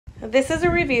This is a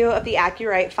review of the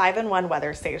AcuRite 5-in-1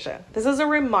 weather station. This is a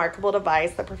remarkable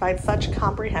device that provides such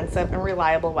comprehensive and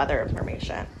reliable weather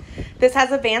information. This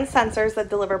has advanced sensors that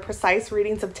deliver precise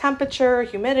readings of temperature,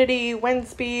 humidity, wind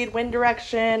speed, wind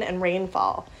direction, and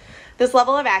rainfall. This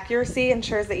level of accuracy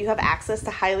ensures that you have access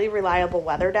to highly reliable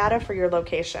weather data for your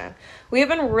location. We have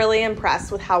been really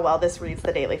impressed with how well this reads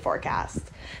the daily forecast.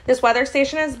 This weather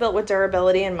station is built with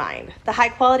durability in mind. The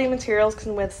high-quality materials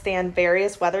can withstand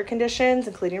various weather conditions,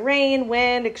 including rain,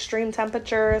 wind, extreme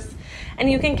temperatures,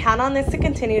 and you can count on this to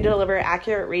continue to deliver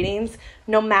accurate readings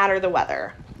no matter the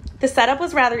weather. The setup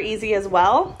was rather easy as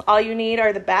well. All you need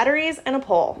are the batteries and a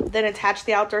pole. Then attach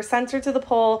the outdoor sensor to the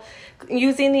pole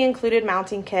using the included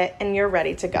mounting kit and you're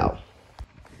ready to go.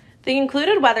 The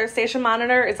included weather station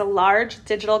monitor is a large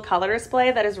digital color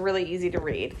display that is really easy to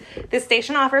read. This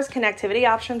station offers connectivity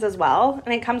options as well,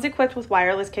 and it comes equipped with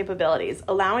wireless capabilities,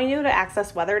 allowing you to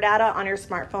access weather data on your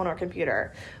smartphone or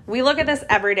computer. We look at this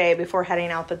every day before heading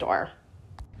out the door.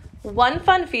 One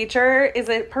fun feature is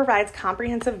it provides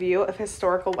comprehensive view of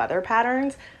historical weather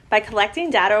patterns. By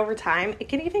collecting data over time, it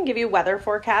can even give you weather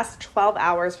forecasts 12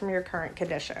 hours from your current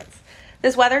conditions.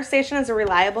 This weather station is a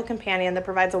reliable companion that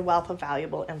provides a wealth of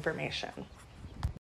valuable information.